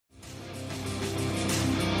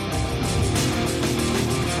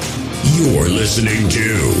You're listening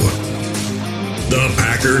to the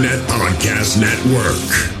Packernet Podcast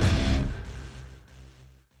Network.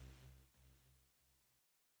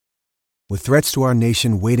 With threats to our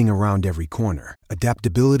nation waiting around every corner,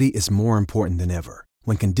 adaptability is more important than ever.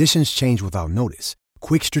 When conditions change without notice,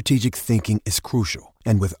 quick strategic thinking is crucial.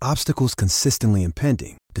 And with obstacles consistently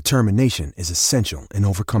impending, determination is essential in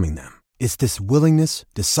overcoming them. It's this willingness,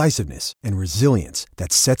 decisiveness, and resilience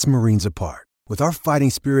that sets Marines apart. With our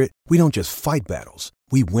fighting spirit, we don't just fight battles,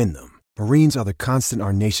 we win them. Marines are the constant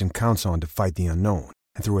our nation counts on to fight the unknown.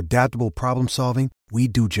 And through adaptable problem solving, we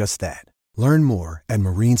do just that. Learn more at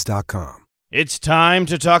marines.com. It's time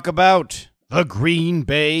to talk about the Green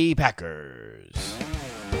Bay Packers.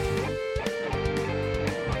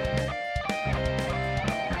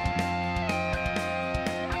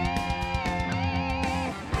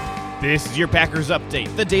 This is your Packers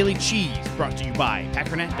Update, the Daily Cheese, brought to you by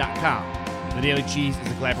Packernet.com. The Daily Cheese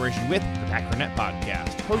is a collaboration with the Packernet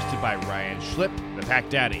Podcast, hosted by Ryan Schlip, the Pack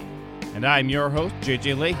Daddy. And I'm your host,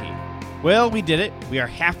 JJ Leahy. Well, we did it. We are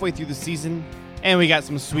halfway through the season, and we got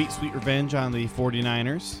some sweet, sweet revenge on the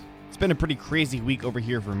 49ers. It's been a pretty crazy week over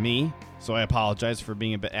here for me, so I apologize for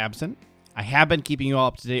being a bit absent. I have been keeping you all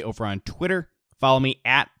up to date over on Twitter. Follow me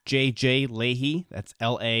at JJ Leahy. That's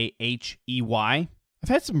Lahey. I've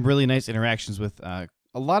had some really nice interactions with a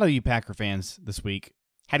lot of you Packer fans this week.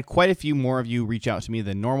 Had quite a few more of you reach out to me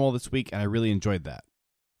than normal this week, and I really enjoyed that.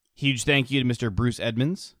 Huge thank you to Mr. Bruce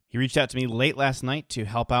Edmonds. He reached out to me late last night to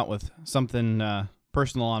help out with something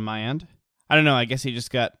personal on my end. I don't know, I guess he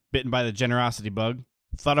just got bitten by the generosity bug,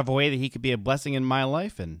 thought of a way that he could be a blessing in my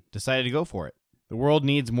life, and decided to go for it. The world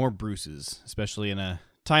needs more Bruces, especially in a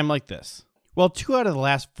time like this. Well, 2 out of the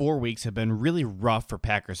last 4 weeks have been really rough for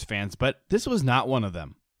Packers fans, but this was not one of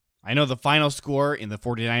them. I know the final score in the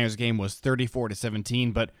 49ers game was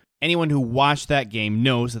 34-17, but anyone who watched that game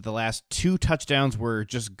knows that the last 2 touchdowns were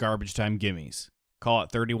just garbage time gimmies. Call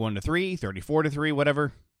it 31-3, 34-3,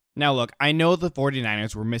 whatever. Now look, I know the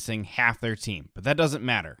 49ers were missing half their team, but that doesn't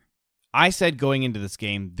matter. I said going into this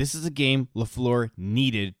game, this is a game LaFleur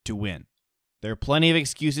needed to win. There are plenty of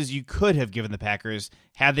excuses you could have given the Packers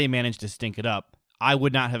had they managed to stink it up. I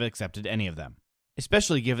would not have accepted any of them.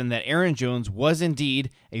 Especially given that Aaron Jones was indeed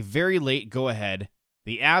a very late go-ahead,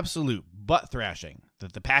 the absolute butt-thrashing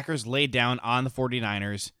that the Packers laid down on the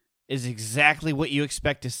 49ers is exactly what you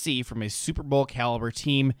expect to see from a Super Bowl caliber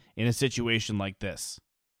team in a situation like this.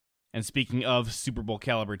 And speaking of Super Bowl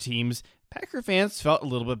caliber teams, Packer fans felt a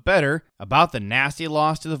little bit better about the nasty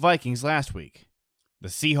loss to the Vikings last week. The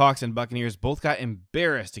Seahawks and Buccaneers both got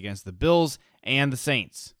embarrassed against the Bills and the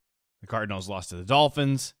Saints. The Cardinals lost to the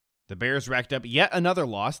Dolphins. The Bears racked up yet another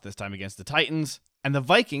loss, this time against the Titans, and the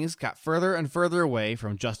Vikings got further and further away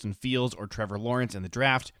from Justin Fields or Trevor Lawrence in the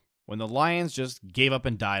draft when the Lions just gave up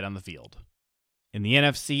and died on the field. In the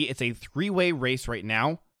NFC, it's a 3-way race right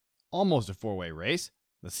now, almost a 4-way race.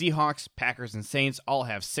 The Seahawks, Packers, and Saints all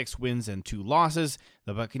have 6 wins and 2 losses.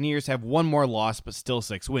 The Buccaneers have 1 more loss, but still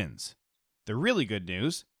 6 wins. The really good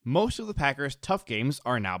news, most of the Packers' tough games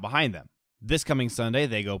are now behind them. This coming Sunday,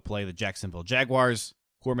 they go play the Jacksonville Jaguars,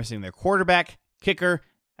 who are missing their quarterback, kicker,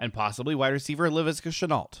 and possibly wide receiver Laviska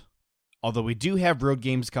Shenault. Although we do have road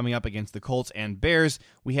games coming up against the Colts and Bears,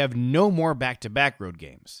 we have no more back-to-back road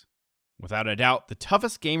games. Without a doubt, the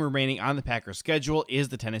toughest game remaining on the Packers' schedule is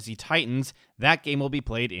the Tennessee Titans. That game will be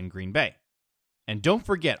played in Green Bay. And don't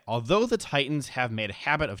forget, although the Titans have made a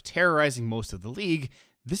habit of terrorizing most of the league,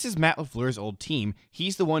 this is Matt LaFleur's old team.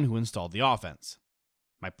 He's the one who installed the offense.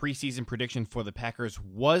 My preseason prediction for the Packers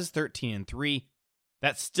was 13-3.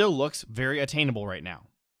 That still looks very attainable right now.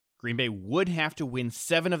 Green Bay would have to win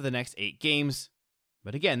 7 of the next 8 games.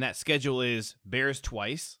 But again, that schedule is Bears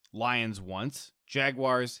twice, Lions once,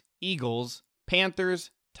 Jaguars, Eagles, Panthers,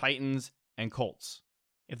 Titans, and Colts.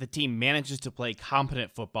 If the team manages to play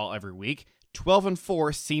competent football every week,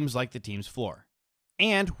 12-4 seems like the team's floor.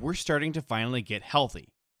 And we're starting to finally get healthy.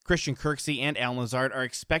 Christian Kirksey and Allen Lazard are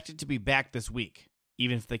expected to be back this week.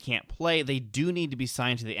 Even if they can't play, they do need to be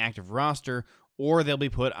signed to the active roster, or they'll be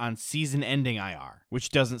put on season-ending IR, which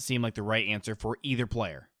doesn't seem like the right answer for either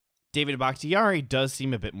player. David Bakhtiari does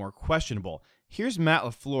seem a bit more questionable. Here's Matt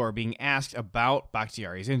LaFleur being asked about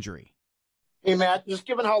Bakhtiari's injury. Hey, Matt, just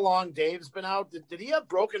given how long Dave's been out, did he have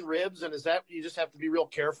broken ribs? And is that you just have to be real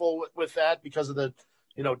careful with that because of the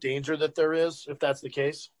danger that there is, if that's the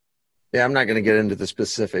case? Yeah, I'm not going to get into the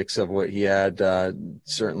specifics of what he had.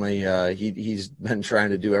 Certainly, he's been trying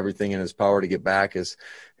to do everything in his power to get back as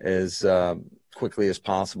quickly as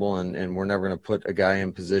possible, and we're never going to put a guy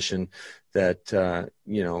in position that,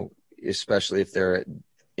 especially if they're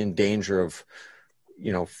in danger of,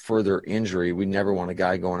 further injury. We never want a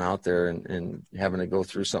guy going out there and having to go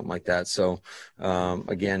through something like that. So,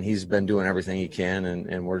 again, he's been doing everything he can,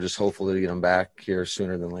 and we're just hopeful to get him back here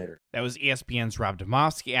sooner than later. That was ESPN's Rob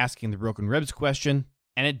Demovsky asking the broken ribs question,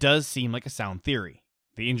 and it does seem like a sound theory.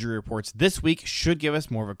 The injury reports this week should give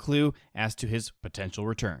us more of a clue as to his potential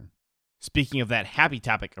return. Speaking of that happy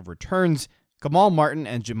topic of returns, Kamal Martin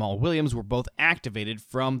and Jamal Williams were both activated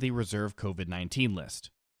from the reserve COVID-19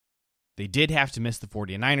 list. They did have to miss the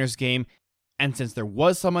 49ers game, and since there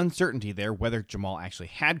was some uncertainty there whether Jamal actually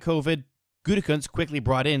had COVID, Gutekunst quickly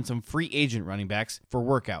brought in some free agent running backs for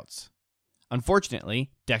workouts.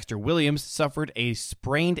 Unfortunately, Dexter Williams suffered a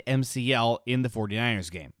sprained MCL in the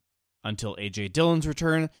 49ers game. Until A.J. Dillon's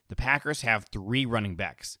return, the Packers have 3 running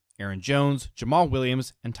backs: Aaron Jones, Jamal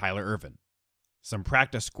Williams, and Tyler Ervin. Some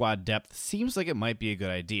practice squad depth seems like it might be a good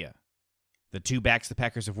idea. The 2 backs the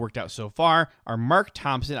Packers have worked out so far are Mark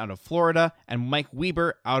Thompson out of Florida and Mike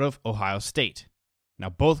Weber out of Ohio State. Now,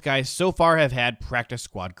 both guys so far have had practice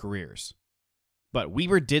squad careers. But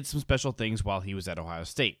Weber did some special things while he was at Ohio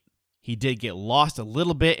State. He did get lost a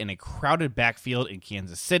little bit in a crowded backfield in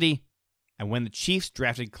Kansas City, and when the Chiefs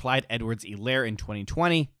drafted Clyde Edwards-Helaire in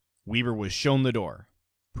 2020, Weber was shown the door.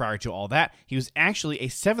 Prior to all that, he was actually a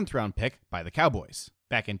 7th-round pick by the Cowboys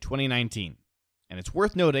back in 2019. And it's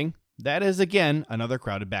worth noting, that is again another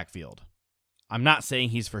crowded backfield. I'm not saying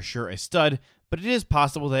he's for sure a stud, but it is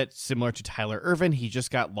possible that, similar to Tyler Ervin, he just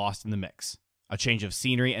got lost in the mix. A change of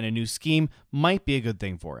scenery and a new scheme might be a good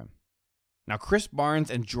thing for him. Now, Chris Barnes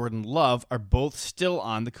and Jordan Love are both still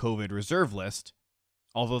on the COVID reserve list,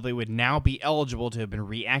 although they would now be eligible to have been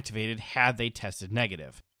reactivated had they tested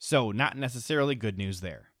negative. So, not necessarily good news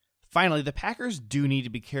there. Finally, the Packers do need to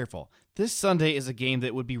be careful. This Sunday is a game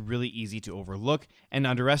that would be really easy to overlook and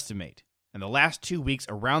underestimate, and the last 2 weeks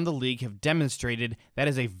around the league have demonstrated that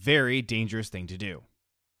is a very dangerous thing to do.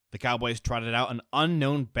 The Cowboys trotted out an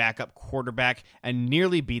unknown backup quarterback and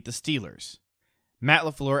nearly beat the Steelers. Matt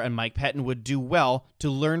LaFleur and Mike Pettin would do well to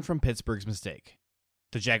learn from Pittsburgh's mistake.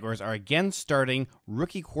 The Jaguars are again starting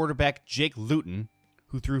rookie quarterback Jake Luton,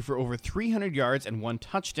 who threw for over 300 yards and 1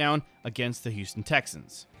 touchdown against the Houston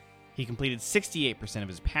Texans. He completed 68% of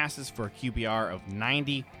his passes for a QBR of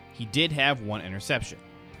 90. He did have 1 interception.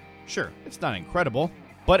 Sure, it's not incredible,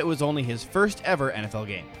 but it was only his first ever NFL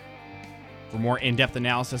game. For more in-depth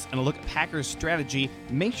analysis and a look at Packers strategy,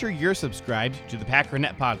 make sure you're subscribed to the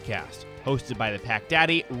Packernet podcast, hosted by the Pack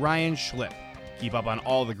Daddy, Ryan Schlip. Keep up on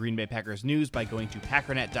all the Green Bay Packers news by going to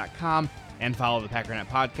Packernet.com and follow the Packernet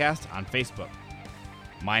podcast on Facebook.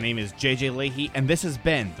 My name is JJ Leahy, and this has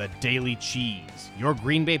been The Daily Cheese, your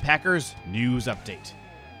Green Bay Packers news update.